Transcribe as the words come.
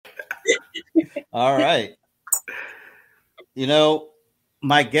All right. You know,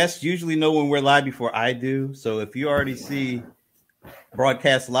 my guests usually know when we're live before I do. So if you already see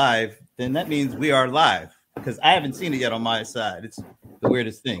broadcast live, then that means we are live because I haven't seen it yet on my side. It's the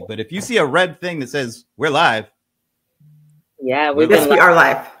weirdest thing. But if you see a red thing that says we're live, Yeah, we're Yes, we are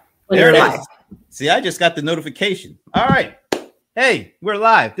live. There We're it live. is. See, I just got the notification. All right. Hey, we're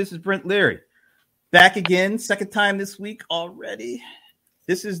live. This is Brent Leary. Back again, second time this week already.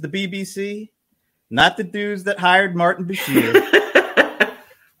 This is the BBC, not the dudes that hired Martin Bashir.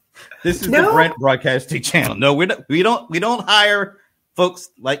 This is the Brent Broadcasting Channel. No, we don't hire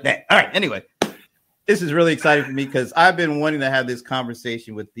folks like that. All right. Anyway, this is really exciting for me because I've been wanting to have this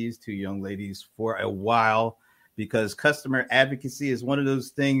conversation with these two young ladies for a while because customer advocacy is one of those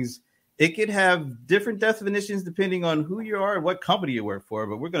things. It could have different definitions depending on who you are and what company you work for.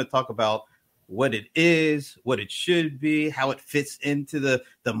 But we're going to talk about what it is, what it should be, how it fits into the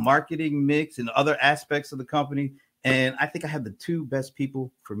marketing mix and other aspects of the company. And I think I have the two best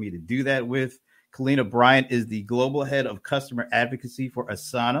people for me to do that with. Kalina Bryant is the global head of customer advocacy for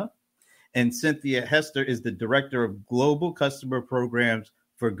Asana. And Cynthia Hester is the director of global customer programs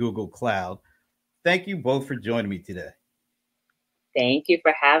for Google Cloud. Thank you both for joining me today. Thank you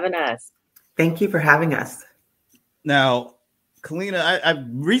for having us. Thank you for having us. Now, Kalina, I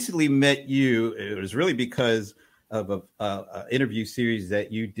recently met you. It was really because of a interview series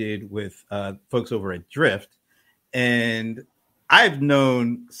that you did with folks over at Drift. And I've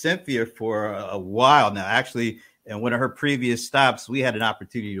known Cynthia for a while now. Actually, in one of her previous stops, we had an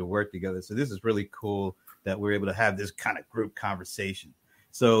opportunity to work together. So this is really cool that we're able to have this kind of group conversation.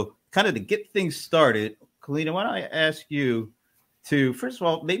 So kind of to get things started, Kalina, why don't I ask you to, first of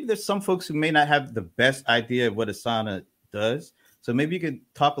all, maybe there's some folks who may not have the best idea of what Asana does. So maybe you could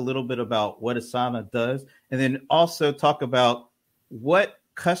talk a little bit about what Asana does, and then also talk about what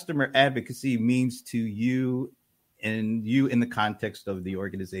customer advocacy means to you and you in the context of the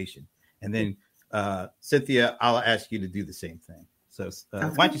organization. And then Cynthia, I'll ask you to do the same thing. So why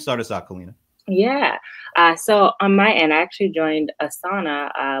don't you start us out, Kalina? Yeah. So on my end, I actually joined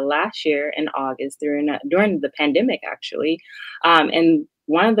Asana last year in August during the pandemic, actually. And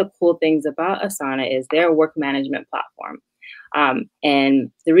one of the cool things about Asana is they're a work management platform.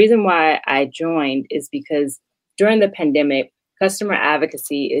 And the reason why I joined is because during the pandemic, customer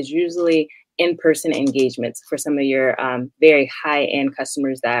advocacy is usually in-person engagements for some of your very high-end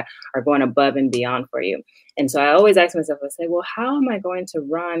customers that are going above and beyond for you. And so I always ask myself, I say, well, how am I going to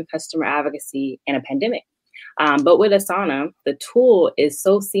run customer advocacy in a pandemic? But with Asana, the tool is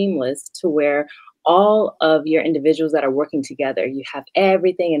so seamless to where all of your individuals that are working together, you have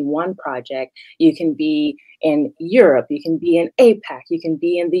everything in one project. You can be in Europe, you can be in APAC, you can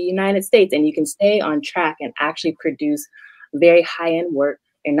be in the United States, and you can stay on track and actually produce very high-end work.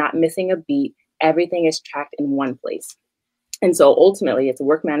 You're not missing a beat. Everything is tracked in one place. And so ultimately, it's a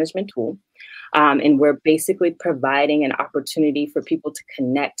work management tool. And we're basically providing an opportunity for people to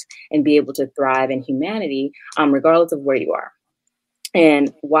connect and be able to thrive in humanity, regardless of where you are.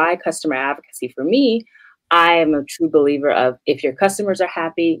 And why customer advocacy? For me, I am a true believer of if your customers are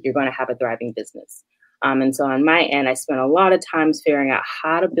happy, you're going to have a thriving business. And so on my end, I spent a lot of times figuring out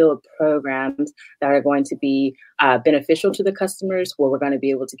how to build programs that are going to be beneficial to the customers, where we're going to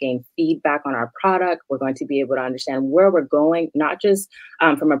be able to gain feedback on our product. We're going to be able to understand where we're going, not just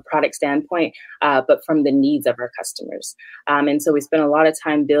from a product standpoint, but from the needs of our customers. And so we spent a lot of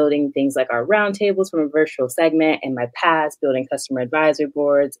time building things like our roundtables from a virtual segment, in my past, building customer advisory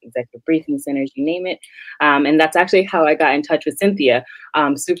boards, executive briefing centers, you name it. And that's actually how I got in touch with Cynthia,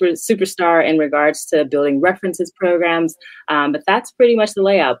 superstar in regards to building references programs. But that's pretty much the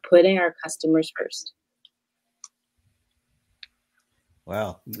layout, putting our customers first.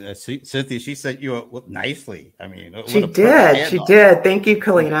 Wow. Cynthia, she set you up nicely. I mean, she did. Thank you,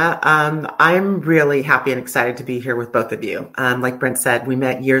 Kalina. I'm really happy and excited to be here with both of you. Like Brent said, we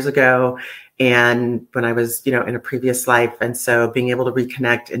met years ago, and when I was, in a previous life. And so being able to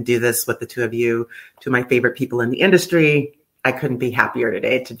reconnect and do this with the two of you, two of my favorite people in the industry, I couldn't be happier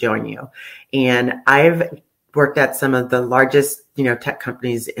today to join you. And I've worked at some of the largest, tech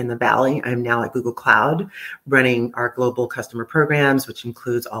companies in the Valley. I'm now at Google Cloud running our global customer programs, which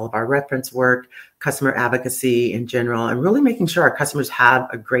includes all of our reference work, customer advocacy in general, and really making sure our customers have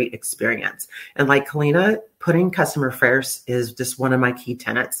a great experience. And like Kalina, putting customer first is just one of my key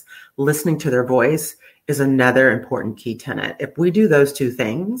tenets. Listening to their voice is another important key tenet. If we do those two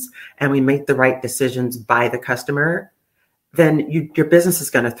things and we make the right decisions by the customer, then your business is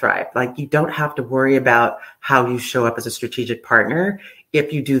going to thrive. Like, you don't have to worry about how you show up as a strategic partner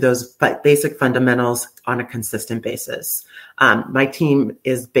if you do those basic fundamentals on a consistent basis. My team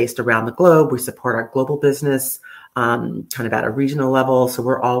is based around the globe. We support our global business kind of at a regional level. So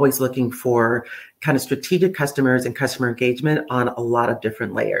we're always looking for kind of strategic customers and customer engagement on a lot of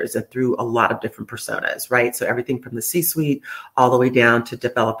different layers and through a lot of different personas, right? So everything from the C-suite all the way down to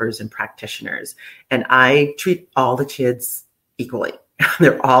developers and practitioners. And I treat all the kids equally.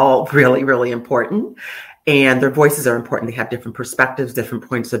 They're all really, really important. And their voices are important. They have different perspectives, different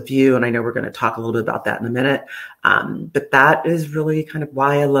points of view. And I know we're going to talk a little bit about that in a minute. But that is really kind of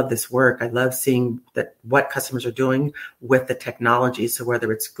why I love this work. I love seeing that what customers are doing with the technology. So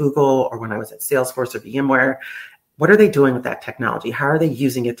whether it's Google or when I was at Salesforce or VMware, what are they doing with that technology? How are they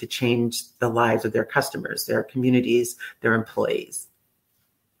using it to change the lives of their customers, their communities, their employees?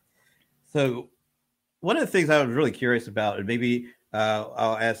 So one of the things I was really curious about, and maybe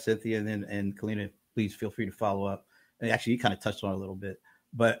I'll ask Cynthia and Kalina, please feel free to follow up. And actually, you kind of touched on it a little bit,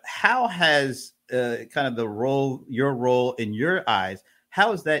 but how has kind of your role in your eyes,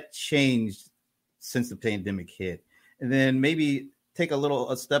 how has that changed since the pandemic hit? And then maybe take a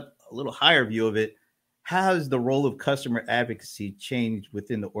little higher view of it. How has the role of customer advocacy changed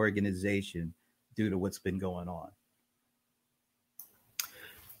within the organization due to what's been going on?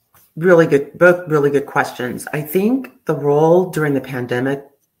 Really good, both really good questions. I think the role during the pandemic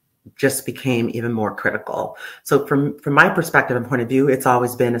just became even more critical. So from my perspective and point of view, it's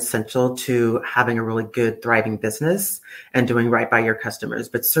always been essential to having a really good, thriving business and doing right by your customers.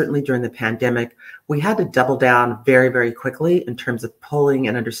 But certainly during the pandemic, we had to double down very, very quickly in terms of pulling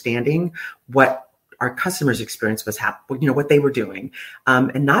and understanding what our customers' experience was happening, what they were doing.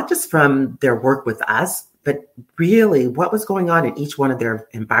 And not just from their work with us, but really what was going on in each one of their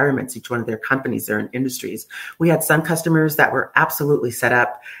environments, each one of their companies, their industries. We had some customers that were absolutely set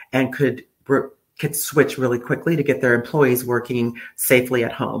up and could switch really quickly to get their employees working safely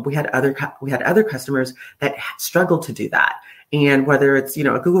at home. We had other customers that struggled to do that. And whether it's, a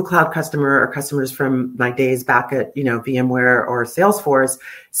Google Cloud customer or customers from my days back at, VMware or Salesforce,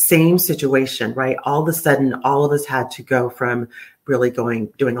 same situation, right? All of a sudden, all of us had to go from really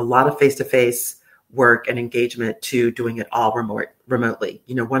doing a lot of face-to-face work and engagement to doing it all remotely.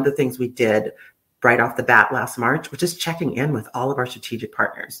 One of the things we did right off the bat last March was just checking in with all of our strategic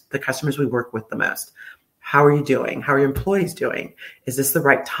partners, the customers we work with the most. How are you doing? How are your employees doing? Is this the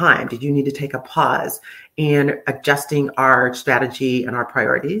right time? Did you need to take a pause? And adjusting our strategy and our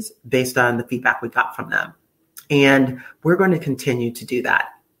priorities based on the feedback we got from them. And we're going to continue to do that,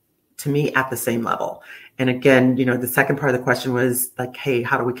 to me, at the same level. And again, the second part of the question was like, hey,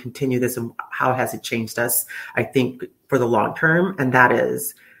 how do we continue this and how has it changed us? I think for the long term, and that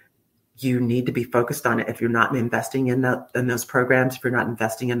is, you need to be focused on it. If you're not investing in those programs, if you're not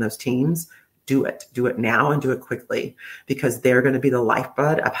investing in those teams, do it now and do it quickly, because they're going to be the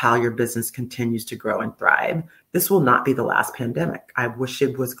lifeblood of how your business continues to grow and thrive. This will not be the last pandemic. I wish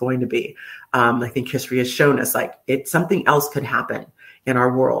it was going to be. I think history has shown us something else could happen in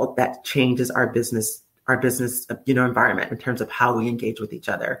our world that changes our business environment in terms of how we engage with each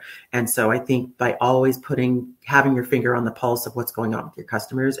other. And so I think by always having your finger on the pulse of what's going on with your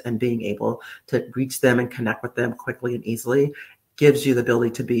customers and being able to reach them and connect with them quickly and easily gives you the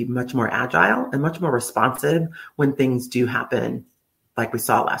ability to be much more agile and much more responsive when things do happen like we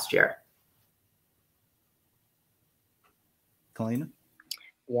saw last year. Kalina?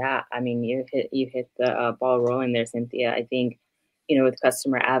 Yeah, I mean, you hit the ball rolling there, Cynthia. I think, with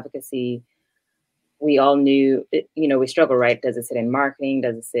customer advocacy, we all knew, we struggle, right? Does it sit in marketing?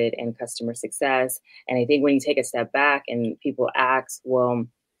 Does it sit in customer success? And I think when you take a step back and people ask, well,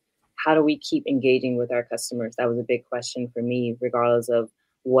 how do we keep engaging with our customers? That was a big question for me, regardless of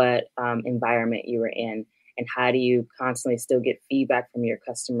what environment you were in. And how do you constantly still get feedback from your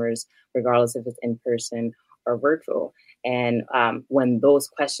customers, regardless if it's in person or virtual? And when those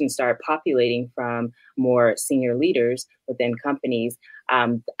questions start populating from more senior leaders within companies,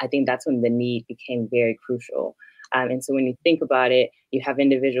 I think that's when the need became very crucial. And so when you think about it, you have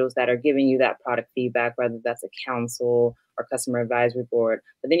individuals that are giving you that product feedback, whether that's a council or customer advisory board.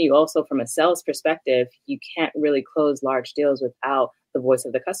 But then you also, from a sales perspective, you can't really close large deals without the voice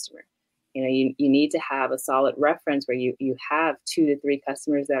of the customer. You need to have a solid reference where you have 2 to 3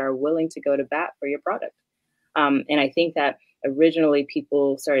 customers that are willing to go to bat for your product. And I think that originally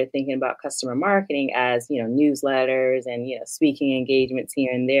people started thinking about customer marketing as, newsletters and, speaking engagements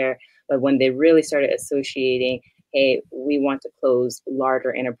here and there. But when they really started associating, hey, we want to close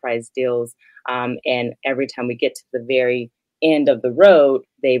larger enterprise deals. And every time we get to the very end of the road,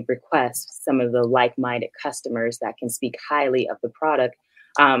 they request some of the like-minded customers that can speak highly of the product.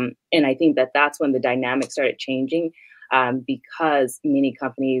 And I think that that's when the dynamic started changing. because many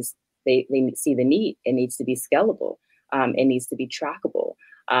companies, they see the need. It needs to be scalable. It needs to be trackable.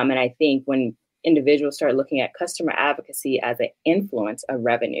 And I think when individuals start looking at customer advocacy as an influence of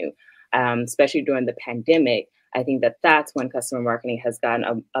revenue, especially during the pandemic, I think that that's when customer marketing has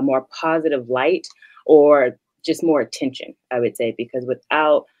gotten a more positive light, or just more attention, I would say, because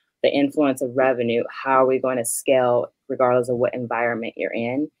without the influence of revenue, how are we going to scale regardless of what environment you're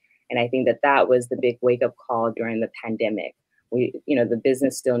in? And I think that that was the big wake up call during the pandemic. The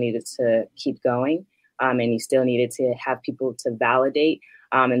business still needed to keep going, and you still needed to have people to validate.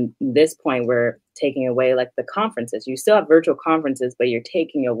 And at this point, we're taking away like the conferences. You still have virtual conferences, but you're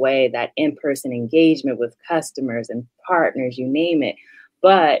taking away that in-person engagement with customers and partners, you name it.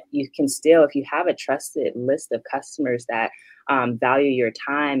 But you can still, if you have a trusted list of customers that value your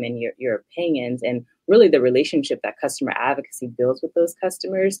time and your opinions, and really the relationship that customer advocacy builds with those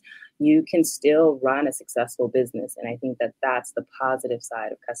customers, you can still run a successful business. And I think that that's the positive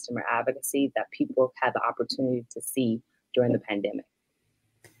side of customer advocacy that people had the opportunity to see during the pandemic.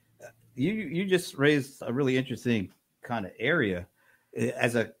 You just raised a really interesting kind of area.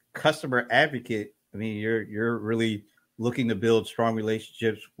 As a customer advocate, I mean, you're really looking to build strong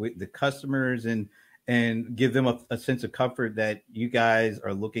relationships with the customers and give them a sense of comfort that you guys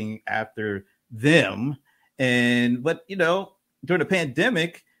are looking after them. But during the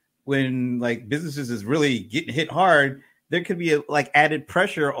pandemic, when like businesses is really getting hit hard, there could be added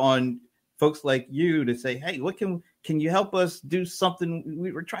pressure on folks like you to say, hey, what can you help us do something?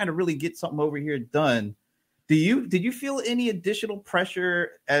 We were trying to really get something over here done. Did you feel any additional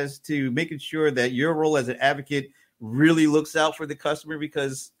pressure as to making sure that your role as an advocate really looks out for the customer?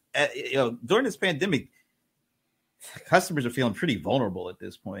 Because during this pandemic, customers are feeling pretty vulnerable at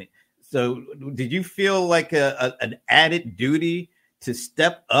this point. So did you feel like an added duty to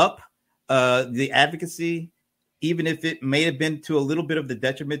step up the advocacy, even if it may have been to a little bit of the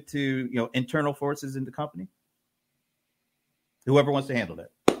detriment to internal forces in the company? Whoever wants to handle that.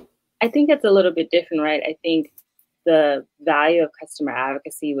 I think it's a little bit different, right? I think the value of customer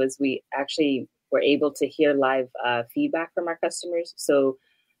advocacy was we actually were able to hear live feedback from our customers. So,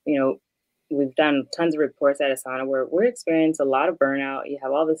 we've done tons of reports at Asana where we're experiencing a lot of burnout. You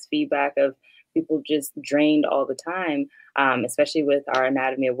have all this feedback of people just drained all the time, especially with our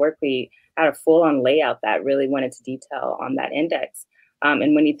Anatomy of Work. We had a full-on layout that really went into detail on that index.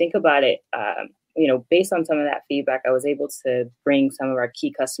 And when you think about it, based on some of that feedback, I was able to bring some of our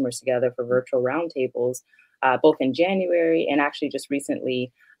key customers together for virtual roundtables, both in January and actually just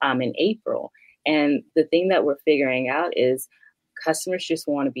recently in April. And the thing that we're figuring out is customers just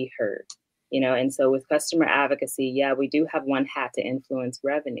want to be heard, and so with customer advocacy, yeah, we do have one hat to influence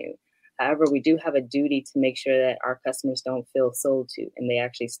revenue. However, we do have a duty to make sure that our customers don't feel sold to, and they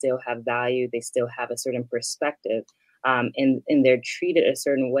actually still have value. They still have a certain perspective. And they're treated a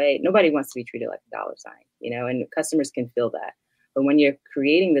certain way. Nobody wants to be treated like a dollar sign, and customers can feel that. But when you're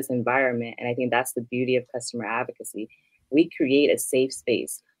creating this environment, and I think that's the beauty of customer advocacy, we create a safe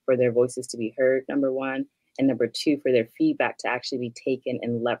space for their voices to be heard, number one, and number two, for their feedback to actually be taken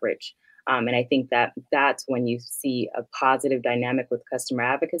and leveraged. And I think that that's when you see a positive dynamic with customer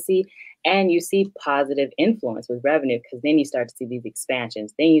advocacy, and you see positive influence with revenue, because then you start to see these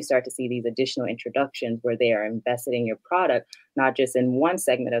expansions. Then you start to see these additional introductions where they are invested in your product, not just in one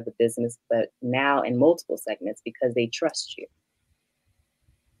segment of the business, but now in multiple segments because they trust you.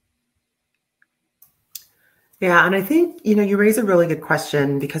 Yeah. And I think, you raise a really good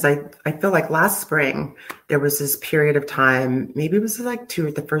question, because I feel like last spring, there was this period of time, maybe it was like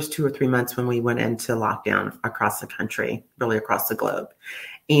the first 2 or 3 months when we went into lockdown across the country, really across the globe.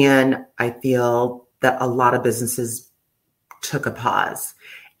 And I feel that a lot of businesses took a pause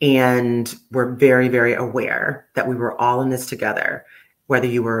and were very, very aware that we were all in this together, whether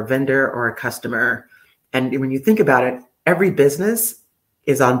you were a vendor or a customer. And when you think about it, every business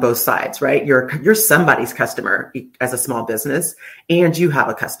is on both sides, right? You're somebody's customer as a small business, and you have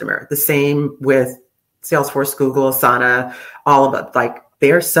a customer. The same with Salesforce, Google, Asana, all of it. Like,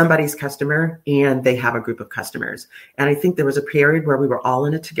 they're somebody's customer and they have a group of customers. And I think there was a period where we were all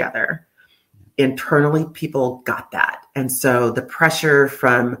in it together. Internally, people got that. And so the pressure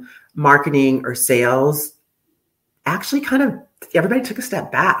from marketing or sales actually everybody took a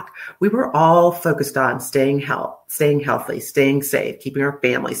step back. We were all focused on staying healthy, staying safe, keeping our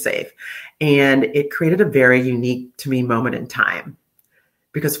family safe. And it created a very unique, to me, moment in time,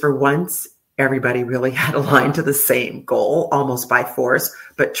 because for once, everybody really had aligned to the same goal, almost by force,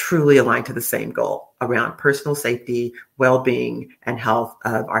 but truly aligned to the same goal around personal safety, well-being, and health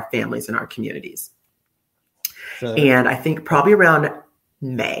of our families and our communities. And I think probably around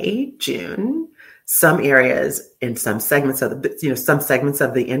May, June, some areas in some segments of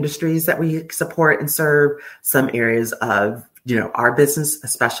the industries that we support and serve, some areas of, our business,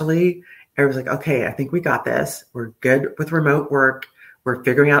 especially, everyone's like, okay, I think we got this. We're good with remote work. We're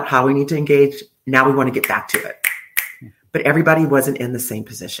figuring out how we need to engage. Now we want to get back to it. But everybody wasn't in the same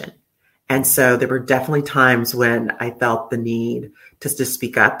position. And so there were definitely times when I felt the need to just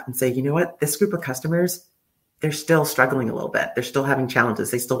speak up and say, you know what, this group of customers, they're still struggling a little bit. They're still having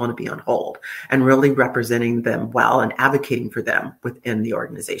challenges. They still want to be on hold, and really representing them well and advocating for them within the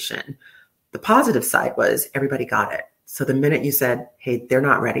organization. The positive side was everybody got it. So the minute you said, hey, they're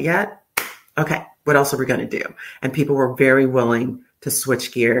not ready yet. Okay, what else are we going to do? And people were very willing to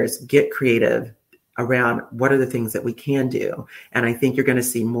switch gears, get creative around what are the things that we can do. And I think you're going to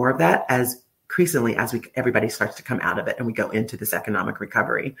see more of that as increasingly as everybody starts to come out of it and we go into this economic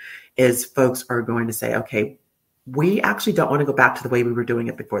recovery, is folks are going to say, okay, we actually don't want to go back to the way we were doing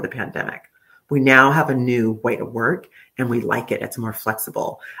it before the pandemic. We now have a new way to work and we like it. It's more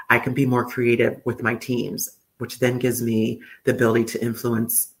flexible. I can be more creative with my teams, which then gives me the ability to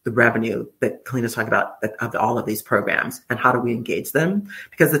influence the revenue that Kalina's talking about of all of these programs, and how do we engage them?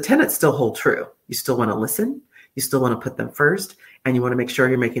 Because the tenets still hold true. You still want to listen. You still want to put them first, and you want to make sure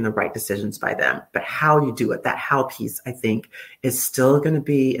you're making the right decisions by them. But how you do it, that how piece, I think, is still going to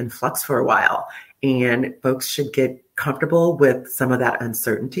be in flux for a while. And folks should get comfortable with some of that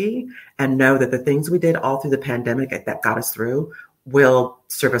uncertainty and know that the things we did all through the pandemic that got us through will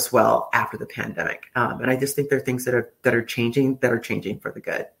serve us well after the pandemic. And I just think there are things that are changing for the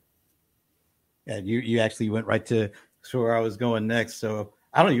good. Yeah, you actually went right to where I was going next. So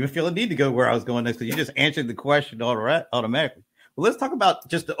I don't even feel a need to go where I was going next, because you just answered the question automatically. Well, let's talk about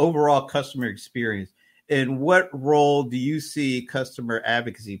just the overall customer experience. And what role do you see customer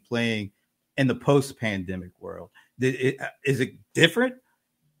advocacy playing in the post-pandemic world? Is it different?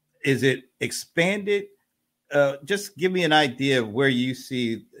 Is it expanded? Just give me an idea of where you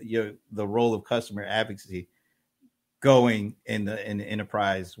see the role of customer advocacy going in the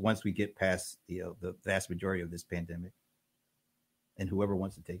enterprise once we get past the vast majority of this pandemic. And whoever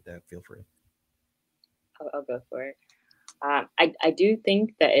wants to take that, feel free. I'll go for it. I do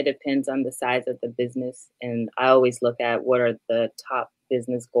think that it depends on the size of the business, and I always look at what are the top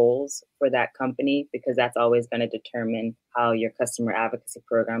business goals for that company, because that's always going to determine how your customer advocacy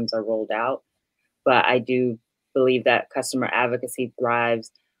programs are rolled out. But I do believe that customer advocacy thrives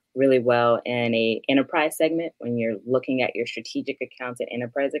really well in a enterprise segment when you're looking at your strategic accounts and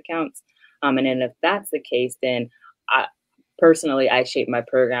enterprise accounts. And then if that's the case, then personally, I shape my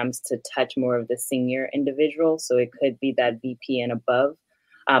programs to touch more of the senior individual. So it could be that VP and above.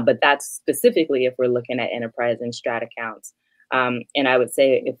 But that's specifically if we're looking at enterprise and strat accounts. And I would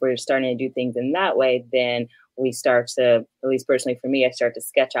say if we're starting to do things in that way, then we start to, at least personally for me, I start to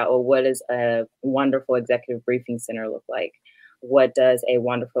sketch out, well, what does a wonderful executive briefing center look like? What does a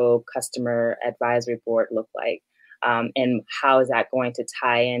wonderful customer advisory board look like? And how is that going to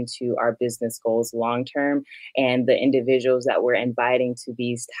tie into our business goals long term? And the individuals that we're inviting to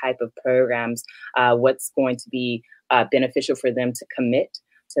these type of programs, what's going to be beneficial for them to commit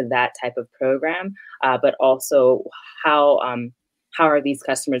to that type of program, but also how are these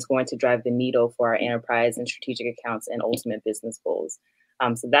customers going to drive the needle for our enterprise and strategic accounts and ultimate business goals?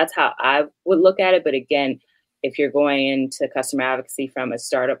 So that's how I would look at it. But again, if you're going into customer advocacy from a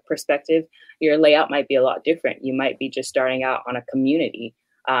startup perspective, your layout might be a lot different. You might be just starting out on a community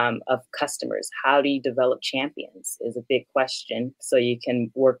of customers. How do you develop champions is a big question. So you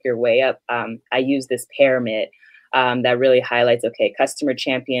can work your way up. I use this pyramid that really highlights, okay, customer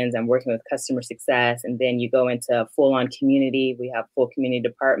champions, I'm working with customer success. And then you go into full-on community. We have full community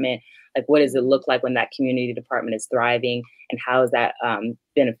department. Like, what does it look like when that community department is thriving? And how is that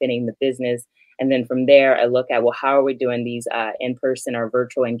benefiting the business? And then from there, I look at, well, how are we doing these in-person or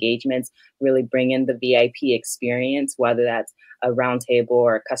virtual engagements, really bring in the VIP experience, whether that's a roundtable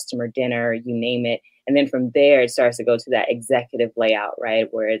or a customer dinner, you name it. And then from there, it starts to go to that executive layout, right?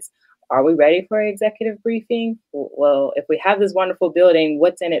 Where it's, are we ready for an executive briefing? Well, if we have this wonderful building,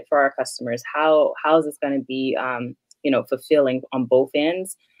 what's in it for our customers? How is this going to be, fulfilling on both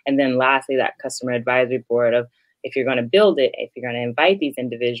ends? And then lastly, that customer advisory board of, if you're going to build it, if you're going to invite these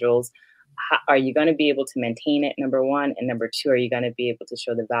individuals, are you going to be able to maintain it, number one? And number two, are you going to be able to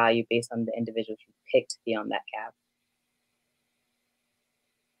show the value based on the individuals you picked to be on that cab?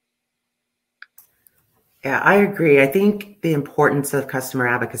 Yeah, I agree. I think the importance of customer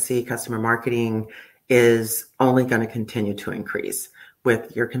advocacy, customer marketing is only going to continue to increase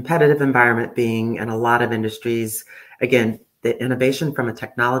with your competitive environment being in a lot of industries. Again, the innovation from a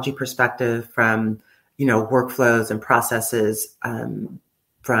technology perspective, from, workflows and processes,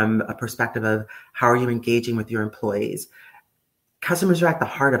 from a perspective of how are you engaging with your employees. Customers are at the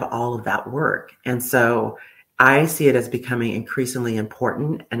heart of all of that work. And so I see it as becoming increasingly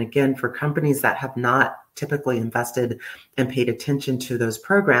important. And again, for companies that have not typically invested and paid attention to those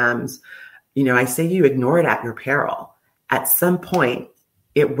programs, I say you ignore it at your peril. At some point,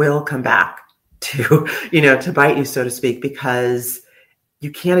 it will come back to, to bite you, so to speak, because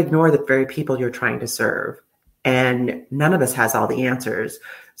you can't ignore the very people you're trying to serve. And none of us has all the answers.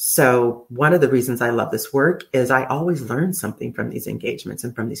 So one of the reasons I love this work is I always learn something from these engagements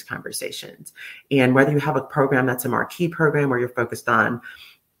and from these conversations. And whether you have a program that's a marquee program where you're focused on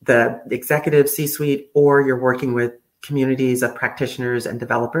the executive C-suite or you're working with communities of practitioners and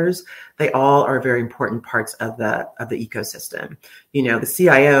developers, they all are very important parts of the ecosystem. The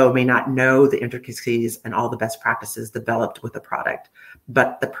CIO may not know the intricacies and all the best practices developed with the product,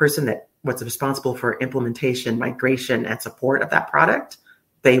 but the person that was responsible for implementation, migration, and support of that product,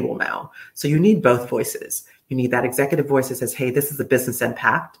 they will know. So you need both voices. You need that executive voice that says, hey, this is the business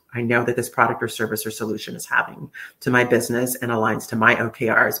impact I know that this product or service or solution is having to my business and aligns to my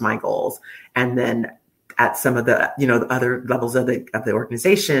OKRs, my goals. And then at some of the, the other levels of the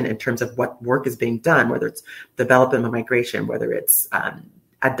organization in terms of what work is being done, whether it's development and migration, whether it's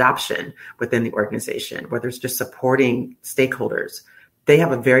adoption within the organization, whether it's just supporting stakeholders. They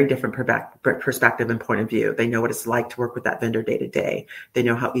have a very different perspective and point of view. They know what it's like to work with that vendor day to day. They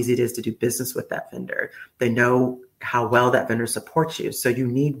know how easy it is to do business with that vendor. They know how well that vendor supports you. So you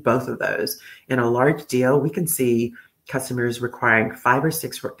need both of those. In a large deal, we can see customers requiring 5 or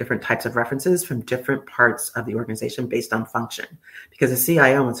 6 different types of references from different parts of the organization based on function, because the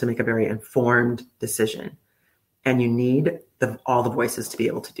CIO wants to make a very informed decision. And you need all the voices to be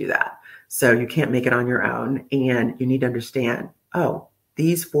able to do that. So you can't make it on your own. And you need to understand,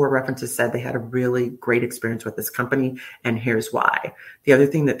 these 4 references said they had a really great experience with this company, and here's why. The other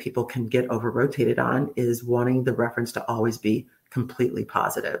thing that people can get over-rotated on is wanting the reference to always be completely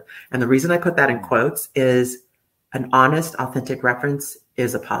positive. And the reason I put that in quotes is an honest, authentic reference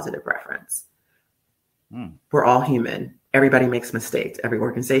is a positive reference. We're all human. Everybody makes mistakes. Every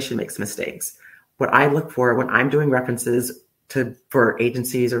organization makes mistakes. What I look for when I'm doing references for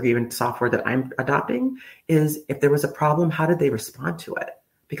agencies or even software that I'm adopting is if there was a problem, how did they respond to it?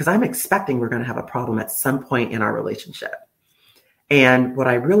 Because I'm expecting we're going to have a problem at some point in our relationship. And what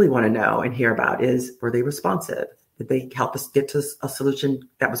I really want to know and hear about is, were they responsive? Did they help us get to a solution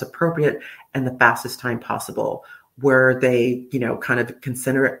that was appropriate and the fastest time possible? Were they, kind of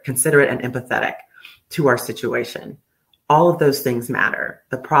considerate and empathetic to our situation? All of those things matter.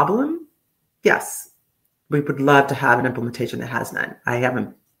 The problem, yes, we would love to have an implementation that has none. I've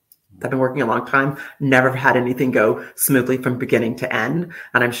been working a long time, never had anything go smoothly from beginning to end.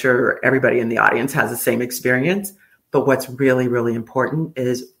 And I'm sure everybody in the audience has the same experience. But what's really, really important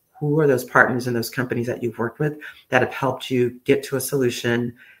is who are those partners and those companies that you've worked with that have helped you get to a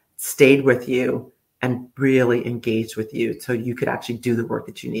solution, stayed with you, and really engaged with you so you could actually do the work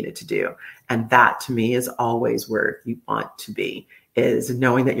that you needed to do. And that, to me, is always where you want to be, is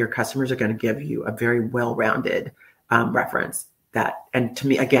knowing that your customers are going to give you a very well-rounded reference. And to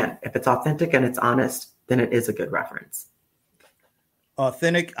me, again, if it's authentic and it's honest, then it is a good reference.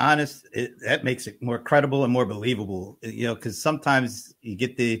 Authentic, honest, that makes it more credible and more believable, because sometimes you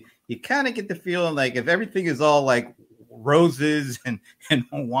kind of get the feeling like if everything is all like roses and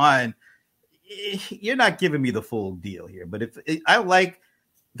wine, you're not giving me the full deal here. But if I like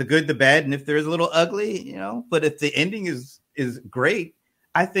the good, the bad, and if there is a little ugly, but if the ending is great,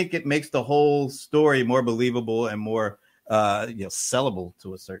 I think it makes the whole story more believable and more sellable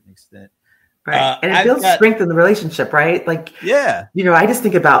to a certain extent. Right. And it builds strength in the relationship, right? Like, yeah, I just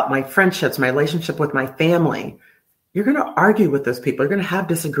think about my friendships, my relationship with my family. You're going to argue with those people. You're going to have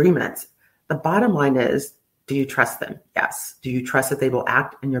disagreements. The bottom line is, do you trust them? Yes. Do you trust that they will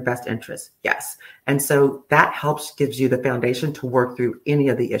act in your best interest? Yes. And so that gives you the foundation to work through any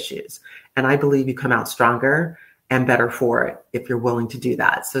of the issues. And I believe you come out stronger and better for it if you're willing to do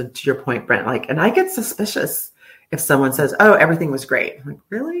that. So to your point, Brent, and I get suspicious if someone says, oh, everything was great. I'm like,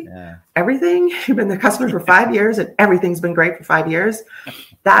 really? Yeah. Everything? You've been the customer for 5 years and everything's been great for 5 years?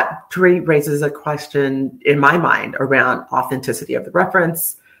 That raises a question in my mind around authenticity of the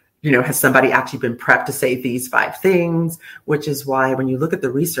reference. Has somebody actually been prepped to say these 5 things? Which is why when you look at the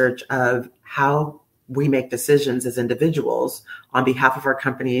research of how we make decisions as individuals on behalf of our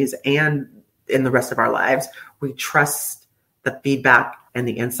companies and in the rest of our lives, we trust the feedback and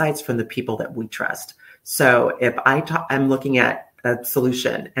the insights from the people that we trust. So if I'm looking at a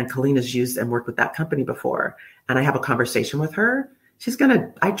solution and Kalina's used and worked with that company before, and I have a conversation with her,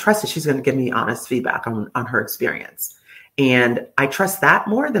 I trust that she's going to give me honest feedback on her experience. And I trust that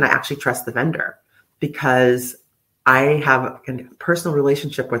more than I actually trust the vendor, because I have a personal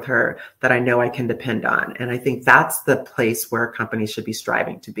relationship with her that I know I can depend on. And I think that's the place where companies should be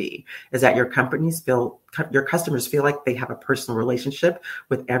striving to be, is that your customers feel like they have a personal relationship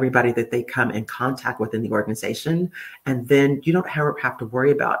with everybody that they come in contact with in the organization. And then you don't have to worry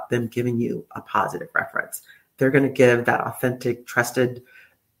about them giving you a positive reference. They're going to give that authentic, trusted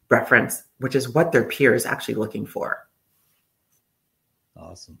reference, which is what their peer is actually looking for.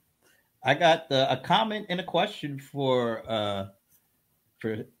 Awesome. I got a comment and a question for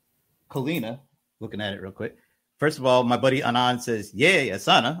Kalina. Looking at it real quick. First of all, my buddy Anand says, "Yay,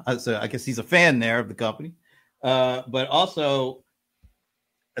 Asana!" So I guess he's a fan there of the company. But also,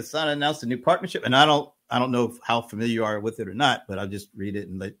 Asana announced a new partnership, and I don't know how familiar you are with it or not, but I'll just read it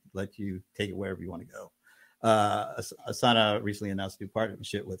and let you take it wherever you want to go. Asana recently announced a new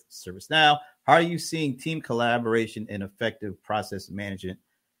partnership with ServiceNow. How are you seeing team collaboration and effective process management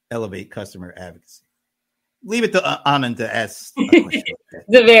elevate customer advocacy? Leave it to Anand to ask a question.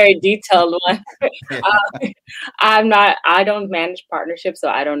 It's a very detailed one. I don't manage partnerships, so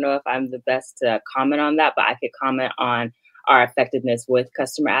I don't know if I'm the best to comment on that, but I could comment on our effectiveness with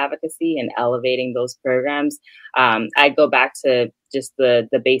customer advocacy and elevating those programs. I go back to just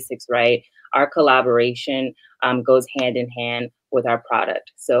the basics, right? Our collaboration goes hand in hand with our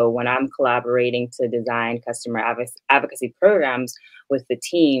product. So when I'm collaborating to design customer advocacy programs with the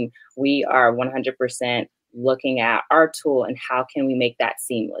team, we are 100% looking at our tool and how can we make that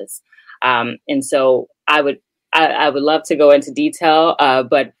seamless. And so I would love to go into detail,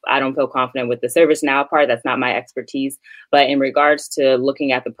 but I don't feel confident with the ServiceNow part. That's not my expertise. But in regards to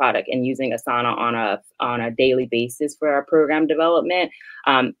looking at the product and using Asana on a daily basis for our program development,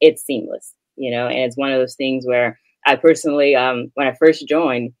 it's seamless, and it's one of those things where I personally, when I first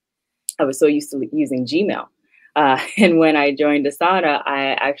joined, I was so used to using Gmail. And when I joined Asana,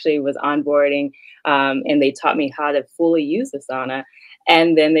 I actually was onboarding and they taught me how to fully use Asana.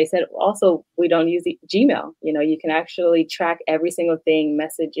 And then they said, also, we don't use Gmail. You can actually track every single thing,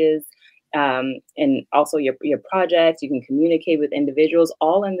 messages, and also your projects. You can communicate with individuals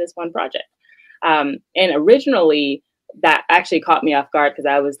all in this one project. And originally, that actually caught me off guard because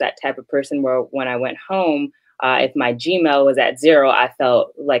I was that type of person where when I went home, if my Gmail was at 0, I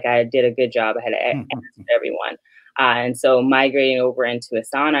felt like I did a good job. I had answered everyone. And so migrating over into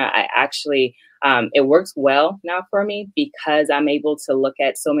Asana, I actually, it works well now for me because I'm able to look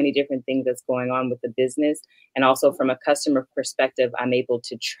at so many different things that's going on with the business. And also from a customer perspective, I'm able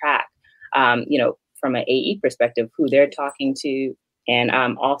to track, from an AE perspective, who they're talking to. And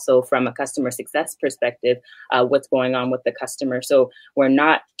also from a customer success perspective, what's going on with the customer. So we're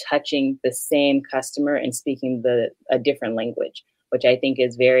not touching the same customer and speaking a different language, which I think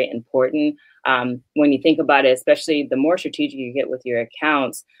is very important. When you think about it, especially the more strategic you get with your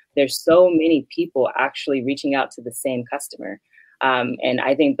accounts, there's so many people actually reaching out to the same customer. And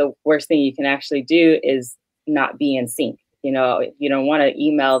I think the worst thing you can actually do is not be in sync. You don't want to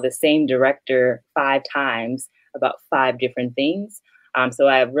email the same director 5 times about 5 different things. So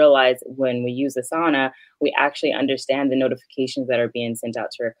I have realized when we use Asana, we actually understand the notifications that are being sent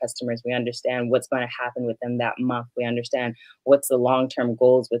out to our customers. We understand what's going to happen with them that month. We understand what's the long-term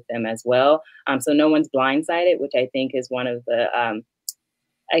goals with them as well. So no one's blindsided, which I think is one of the,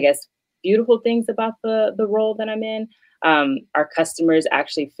 beautiful things about the role that I'm in. Our customers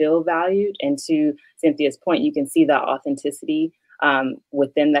actually feel valued. And to Cynthia's point, you can see that authenticity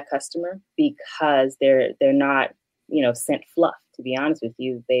within the customer because they're not, sent fluff. To be honest with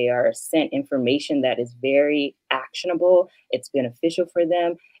you, they are sent information that is very actionable. It's beneficial for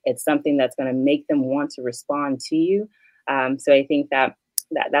them. It's something that's going to make them want to respond to you. So I think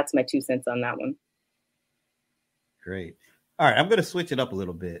that's my 2 cents on that one. Great. All right, I'm going to switch it up a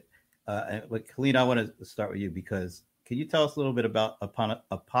little bit. Kalina, I want to start with you because can you tell us a little bit about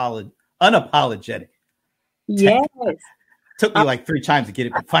unapologetic? Yes. Took me like 3 times to get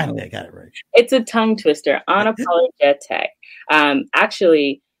it, but finally I got it right. It's a tongue twister. Unapologetic.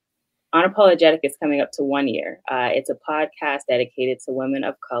 Actually, Unapologetic is coming up to 1 year. It's a podcast dedicated to women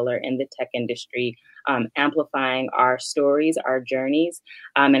of color in the tech industry, amplifying our stories, our journeys.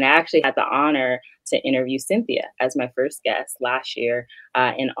 And I actually had the honor to interview Cynthia as my first guest last year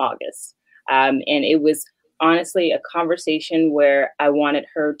in August. And it was honestly a conversation where I wanted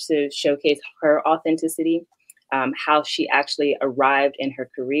her to showcase her authenticity, how she actually arrived in her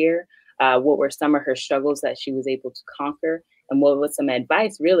career, what were some of her struggles that she was able to conquer, and what was some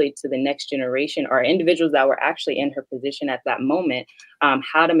advice really to the next generation or individuals that were actually in her position at that moment,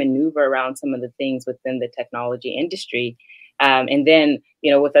 how to maneuver around some of the things within the technology industry. And then,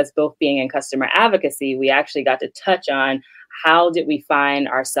 with us both being in customer advocacy, we actually got to touch on how did we find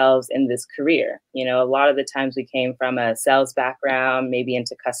ourselves in this career? A lot of the times we came from a sales background, maybe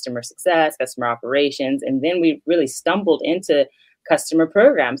into customer success, customer operations, and then we really stumbled into customer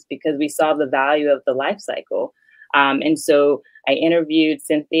programs because we saw the value of the life cycle. And so I interviewed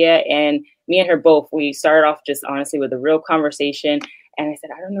Cynthia, and me and her both, we started off just honestly with a real conversation. And I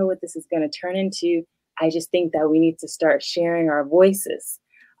said, I don't know what this is going to turn into. I just think that we need to start sharing our voices.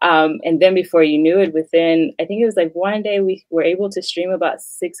 And then before you knew it, within, I think it was like one day, we were able to stream about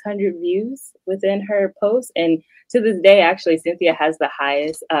 600 views within her post. And to this day, actually, Cynthia has the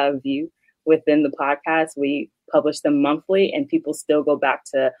highest view within the podcast. We publish them monthly, and people still go back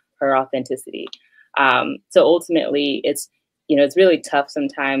to her authenticity. So ultimately, it's really tough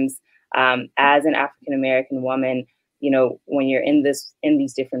sometimes as an African-American woman, when you're in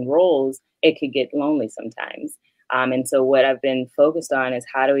these different roles, it could get lonely sometimes. And so what I've been focused on is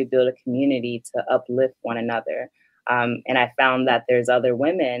how do we build a community to uplift one another? And I found that there's other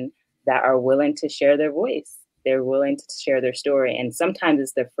women that are willing to share their voice. They're willing to share their story. And sometimes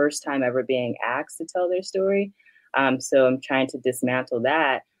it's their first time ever being asked to tell their story. So I'm trying to dismantle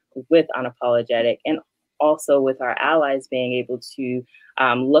that with Unapologetic, and also with our allies being able to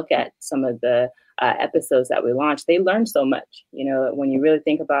look at some of the episodes that we launched. They learn so much. When you really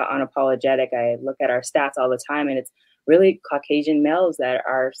think about Unapologetic, I look at our stats all the time, and it's really Caucasian males that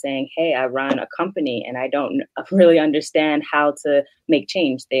are saying, hey, I run a company and I don't really understand how to make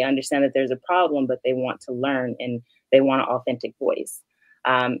change. They understand that there's a problem, but they want to learn and they want an authentic voice.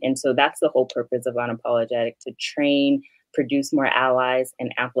 And so that's the whole purpose of Unapologetic, to train, produce more allies,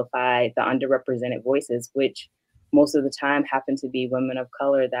 and amplify the underrepresented voices, which most of the time happen to be women of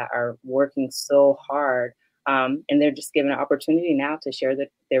color that are working so hard. And they're just given an opportunity now to share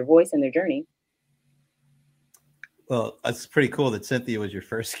their voice and their journey. Well, it's pretty cool that Cynthia was your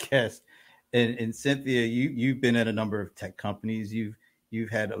first guest. And Cynthia, you've been at a number of tech companies. You've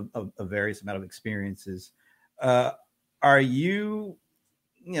had a various amount of experiences. Are you,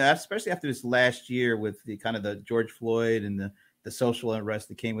 especially after this last year with the kind of the George Floyd and the social unrest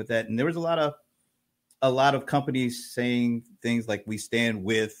that came with that, and there was a lot of companies saying things like we stand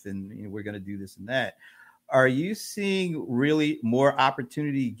with, and we're going to do this and that. Are you seeing really more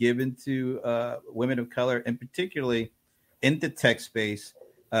opportunity given to women of color, and particularly in the tech space,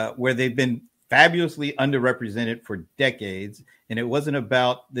 where they've been fabulously underrepresented for decades? And it wasn't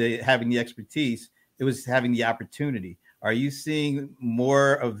about having the expertise, it was having the opportunity. Are you seeing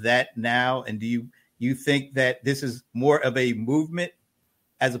more of that now? And do you think that this is more of a movement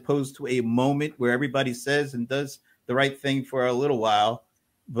as opposed to a moment where everybody says and does the right thing for a little while,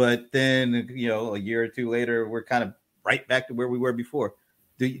 but then, a year or two later, we're kind of right back to where we were before?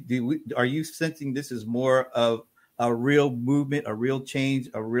 Are you sensing this is more of a real movement, a real change,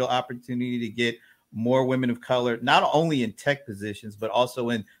 a real opportunity to get more women of color, not only in tech positions, but also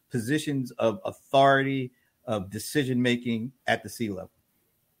in positions of authority, of decision-making at the C-level?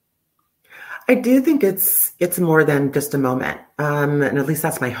 I do think it's more than just a moment. And at least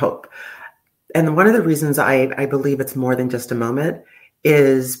that's my hope. And one of the reasons I believe it's more than just a moment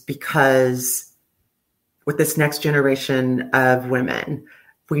is because with this next generation of women,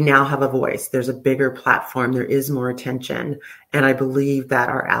 we now have a voice. There's a bigger platform. There is more attention. And I believe that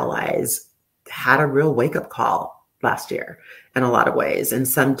our allies had a real wake-up call last year in a lot of ways. And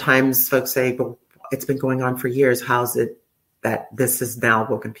sometimes folks say, well, it's been going on for years. How's it that this has now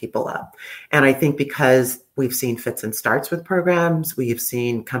woken people up? And I think because we've seen fits and starts with programs, we have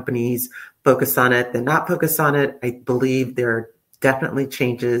seen companies focus on it, then not focus on it. I believe there are definitely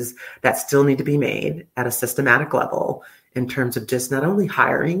changes that still need to be made at a systematic level in terms of just not only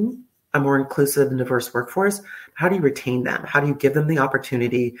hiring a more inclusive and diverse workforce, how do you retain them? How do you give them the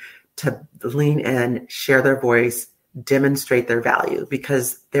opportunity to lean in, share their voice, demonstrate their value?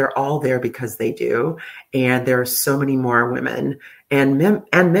 Because they're all there because they do. And there are so many more women and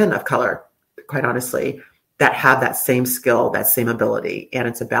men of color, quite honestly, that have that same skill, that same ability. And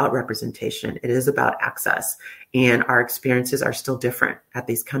it's about representation. It is about access. And our experiences are still different at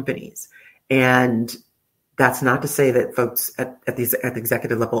these companies. And that's not to say that folks at the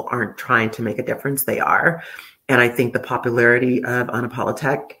executive level aren't trying to make a difference. They are. And I think the popularity of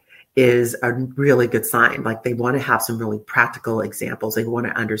Unapologetic is a really good sign. Like, they want to have some really practical examples. They want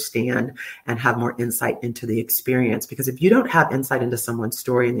to understand and have more insight into the experience. Because if you don't have insight into someone's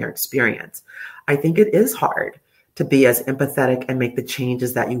story and their experience, I think it is hard to be as empathetic and make the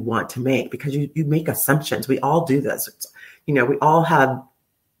changes that you want to make, because you make assumptions. We all do this. We all have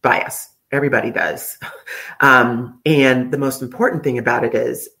bias. Everybody does. And the most important thing about it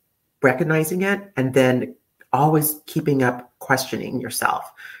is recognizing it and then always keeping up questioning yourself.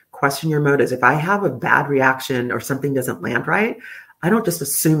 Question your motives. If I have a bad reaction or something doesn't land right, I don't just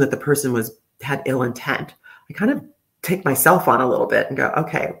assume that the person had ill intent. I kind of take myself on a little bit and go,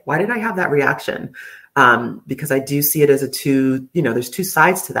 okay, why did I have that reaction? Because I do see it as there's two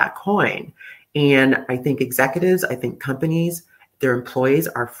sides to that coin. And I think executives, I think companies, their employees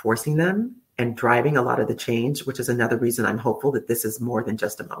are forcing them and driving a lot of the change, which is another reason I'm hopeful that this is more than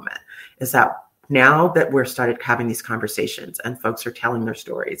just a moment, is that now that we're started having these conversations and folks are telling their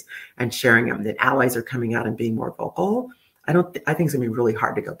stories and sharing them, that allies are coming out and being more vocal, I think it's gonna be really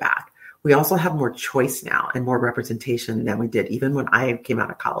hard to go back. We also have more choice now and more representation than we did even when I came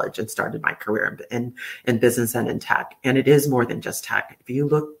out of college and started my career in business and in tech. And it is more than just tech. If you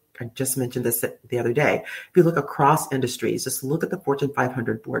look, I just mentioned this the other day, if you look across industries, just look at the Fortune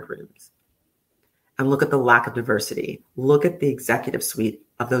 500 boardrooms and look at the lack of diversity. Look at the executive suite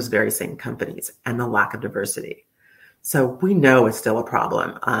of those very same companies and the lack of diversity. So we know it's still a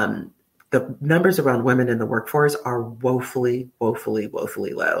problem. The numbers around women in the workforce are woefully, woefully,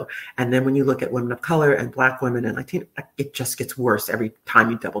 woefully low. And then when you look at women of color and Black women and Latino, it just gets worse every time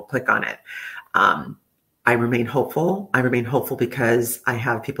you double click on it. I remain hopeful. I remain hopeful because I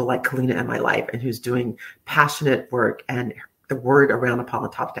have people like Kalina in my life and who's doing passionate work, and the word around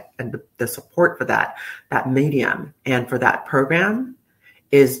Apollo and the support for that medium and for that program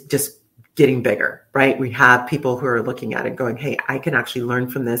is just getting bigger, right? We have people who are looking at it going, hey, I can actually learn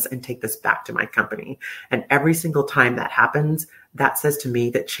from this and take this back to my company. And every single time that happens, that says to me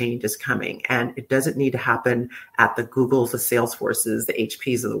that change is coming. And it doesn't need to happen at the Googles, the Salesforces, the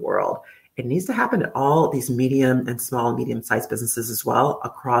HPs of the world. It needs to happen at all these medium and small, medium-sized businesses as well,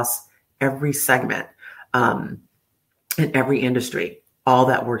 across every segment, in every industry. All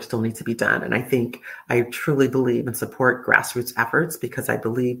that work still needs to be done. And I truly believe and support grassroots efforts because I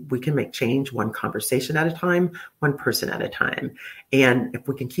believe we can make change one conversation at a time, one person at a time. And if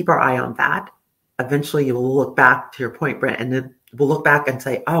we can keep our eye on that, eventually you will look back to your point, Brent, and then we'll look back and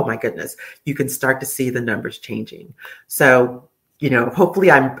say, oh my goodness, you can start to see the numbers changing. So,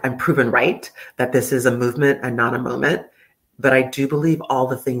 hopefully I'm proven right that this is a movement and not a moment. But I do believe all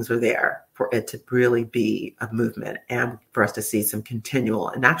the things are there for it to really be a movement and for us to see some continual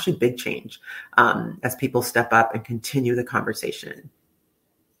and actually big change as people step up and continue the conversation.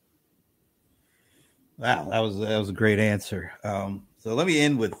 Wow, that was a great answer. So let me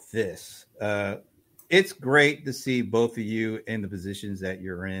end with this. It's great to see both of you in the positions that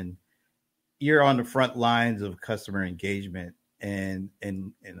you're in. You're on the front lines of customer engagement and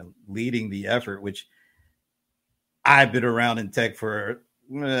leading the effort, which I've been around in tech for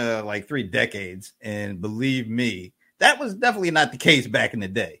like 3 decades. And believe me, that was definitely not the case back in the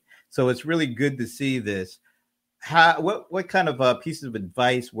day. So it's really good to see this. What kind of pieces of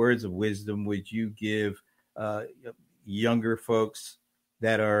advice, words of wisdom would you give younger folks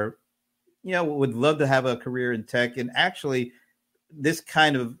that are, would love to have a career in tech? And actually, this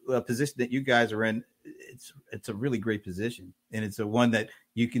kind of position that you guys are in, it's a really great position. And it's a one that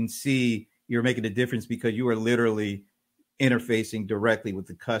you can see you're making a difference because you are literally interfacing directly with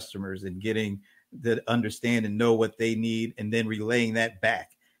the customers and getting to understand and know what they need and then relaying that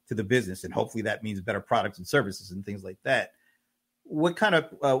back to the business. And hopefully that means better products and services and things like that. What kind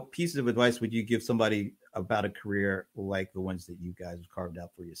of pieces of advice would you give somebody about a career like the ones that you guys have carved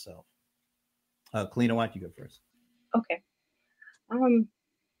out for yourself? Kalina, why don't you go first? Okay.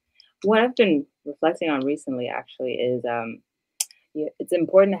 What I've been reflecting on recently actually is it's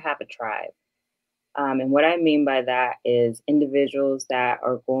important to have a tribe. And what I mean by that is individuals that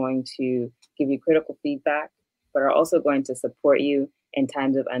are going to give you critical feedback, but are also going to support you in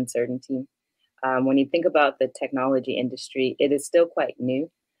times of uncertainty. When you think about the technology industry, it is still quite new.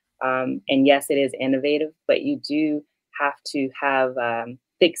 And yes, it is innovative, but you do have to have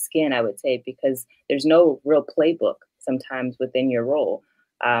thick skin, I would say, because there's no real playbook sometimes within your role.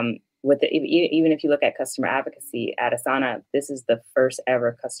 Even if you look at customer advocacy at Asana, this is the first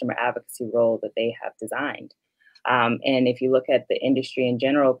ever customer advocacy role that they have designed. And if you look at the industry in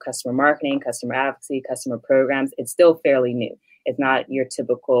general, customer marketing, customer advocacy, customer programs, it's still fairly new. It's not your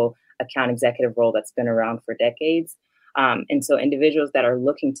typical account executive role that's been around for decades. And so individuals that are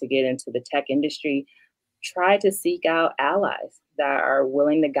looking to get into the tech industry, try to seek out allies that are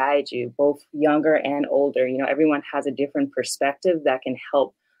willing to guide you, both younger and older. Everyone has a different perspective that can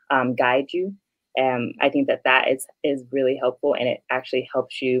help guide you. I think that is really helpful, and it actually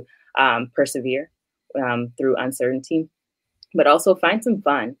helps you persevere through uncertainty, but also find some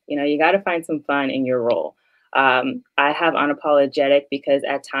fun. You got to find some fun in your role. I have unapologetic because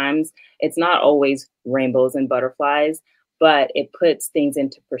at times it's not always rainbows and butterflies, but it puts things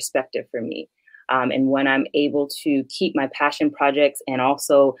into perspective for me. And when I'm able to keep my passion projects and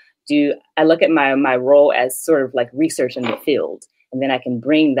also I look at my role as sort of like research in the field, and then I can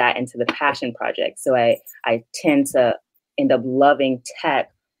bring that into the passion project. So I tend to end up loving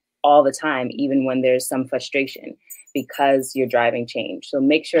tech all the time, even when there's some frustration, because you're driving change. So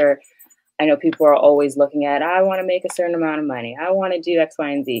make sure, I know people are always looking at, I want to make a certain amount of money, I want to do X, Y,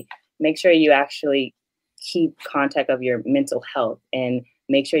 and Z. Make sure you actually keep contact of your mental health, and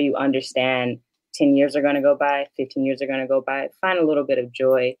make sure you understand 10 years are going to go by, 15 years are going to go by. Find a little bit of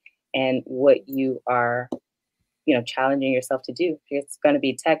joy in what you are, challenging yourself to do. If it's going to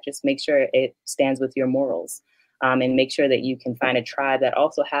be tech, just make sure it stands with your morals, and make sure that you can find a tribe that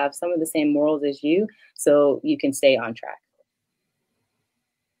also have some of the same morals as you, so you can stay on track.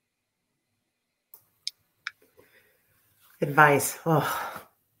 Advice. Oh,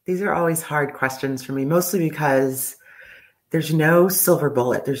 these are always hard questions for me, mostly because there's no silver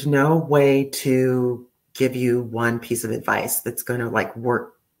bullet. There's no way to give you one piece of advice that's going to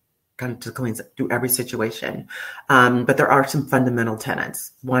work to do every situation. But there are some fundamental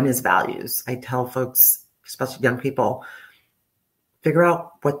tenets. One is values. I tell folks, especially young people, figure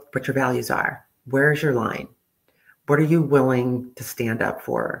out what your values are. Where's your line? What are you willing to stand up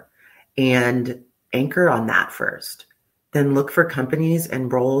for? And anchor on that first. Then look for companies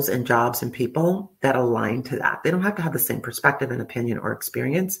and roles and jobs and people that align to that. They don't have to have the same perspective and opinion or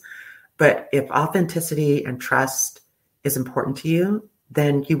experience. But if authenticity and trust is important to you,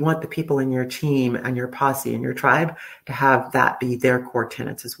 then you want the people in your team and your posse and your tribe to have that be their core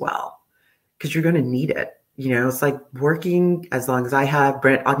tenets as well, because you're going to need it. It's like working as long as I have.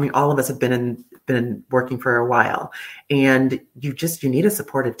 Brent, all of us have been working for a while, and you need a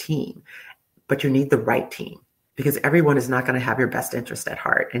supportive team, but you need the right team, because everyone is not going to have your best interest at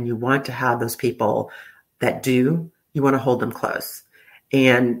heart. And you want to have those people that do. You want to hold them close.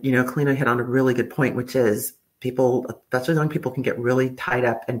 And, Kalina hit on a really good point, which is people, especially young people, can get really tied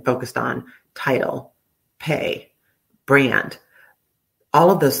up and focused on title, pay, brand. All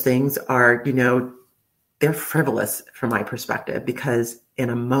of those things are, they're frivolous from my perspective, because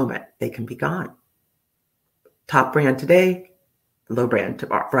in a moment they can be gone. Top brand today, low brand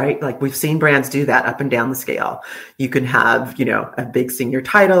tomorrow, right? Like we've seen brands do that up and down the scale. You can have, a big senior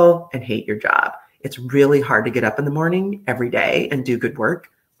title and hate your job. It's really hard to get up in the morning every day and do good work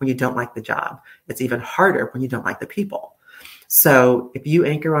when you don't like the job. It's even harder when you don't like the people. So if you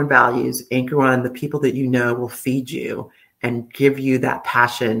anchor on values, anchor on the people that will feed you and give you that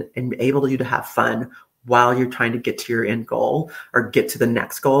passion and enable you to have fun while you're trying to get to your end goal or get to the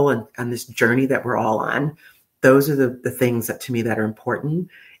next goal and this journey that we're all on. Those are the things that to me that are important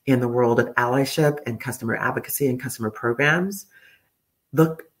in the world of allyship and customer advocacy and customer programs.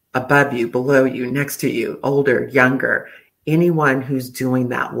 Look above you, below you, next to you, older, younger, anyone who's doing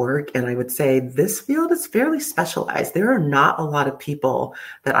that work. And I would say this field is fairly specialized. There are not a lot of people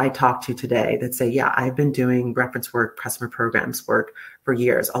that I talk to today that say, yeah, I've been doing reference work, customer programs work for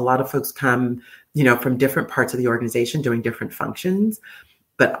years. A lot of folks come, from different parts of the organization doing different functions.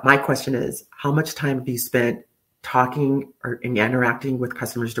 But my question is, how much time have you spent talking or interacting with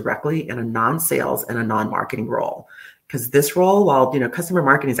customers directly in a non-sales and a non-marketing role? Because this role, while, customer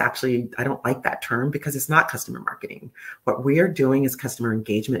marketing is actually, I don't like that term because it's not customer marketing. What we are doing is customer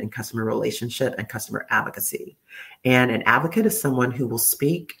engagement and customer relationship and customer advocacy. And an advocate is someone who will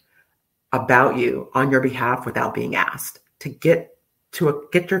speak about you on your behalf without being asked. To get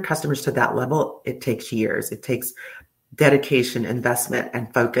your customers to that level, it takes years. It takes dedication, investment,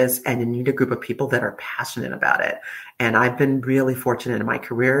 and focus, and you need a group of people that are passionate about it. And I've been really fortunate in my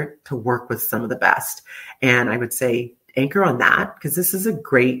career to work with some of the best. And I would say anchor on that, because this is a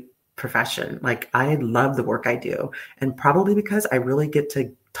great profession. Like, I love the work I do, and probably because I really get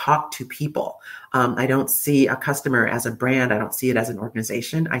to talk to people. I don't see a customer as a brand. I don't see it as an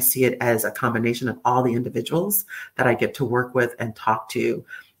organization. I see it as a combination of all the individuals that I get to work with and talk to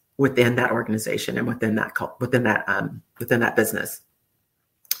within that organization and within that business.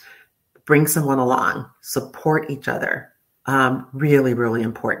 Bring someone along, support each other. Really, really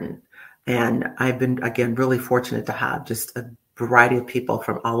important. And I've been, again, really fortunate to have just a variety of people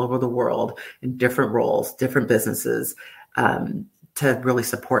from all over the world in different roles, different businesses, to really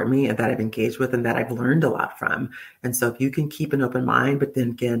support me and that I've engaged with and that I've learned a lot from. And so if you can keep an open mind, but then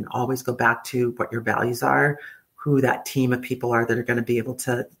again, always go back to what your values are, who that team of people are that are going to be able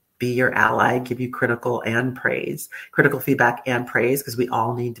to be your ally, give you critical feedback and praise, because we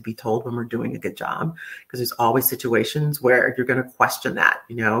all need to be told when we're doing a good job, because there's always situations where you're going to question that,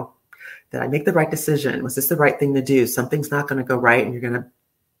 did I make the right decision? Was this the right thing to do? Something's not going to go right, and you're going to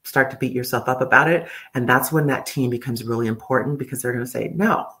start to beat yourself up about it. And that's when that team becomes really important, because they're going to say,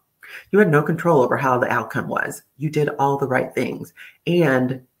 no, You had no control over how the outcome was. You did all the right things.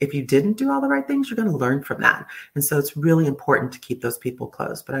 And if you didn't do all the right things, you're going to learn from that. And so it's really important to keep those people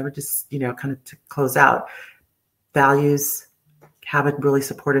close. But I would just, kind of to close out, values, have a really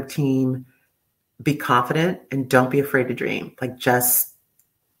supportive team, be confident, and don't be afraid to dream. Like, just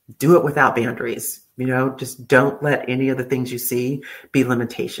do it without boundaries. Just don't let any of the things you see be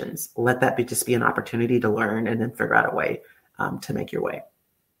limitations. Let that just be an opportunity to learn and then figure out a way to make your way.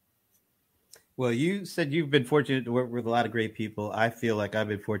 Well, you said you've been fortunate to work with a lot of great people. I feel like I've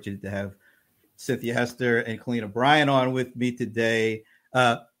been fortunate to have Cynthia Hester and Kalina Bryant on with me today.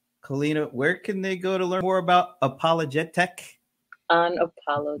 Kalina, where can they go to learn more about Apologetic?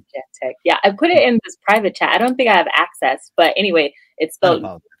 Unapologetic. Yeah, I put it in this private chat. I don't think I have access, but anyway, it's spelled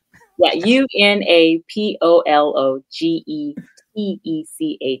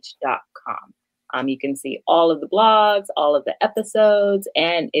UNAPOLOGETECH.com. You can see all of the blogs, all of the episodes,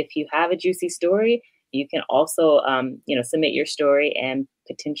 and if you have a juicy story, you can also submit your story, and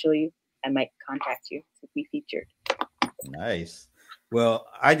potentially I might contact you to be featured. Nice. Well,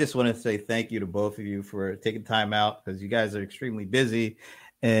 I just want to say thank you to both of you for taking time out, because you guys are extremely busy,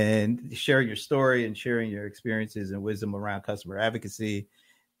 and sharing your story and sharing your experiences and wisdom around customer advocacy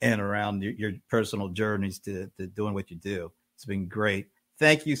and around your personal journeys to doing what you do. It's been great.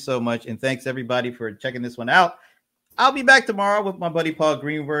 Thank you so much. And thanks everybody for checking this one out. I'll be back tomorrow with my buddy, Paul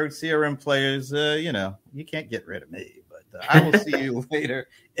Greenberg, CRM Players. You can't get rid of me, but I will see you later.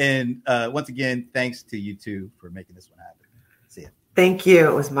 And once again, thanks to you two for making this one happen. See ya. Thank you.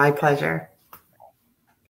 It was my pleasure.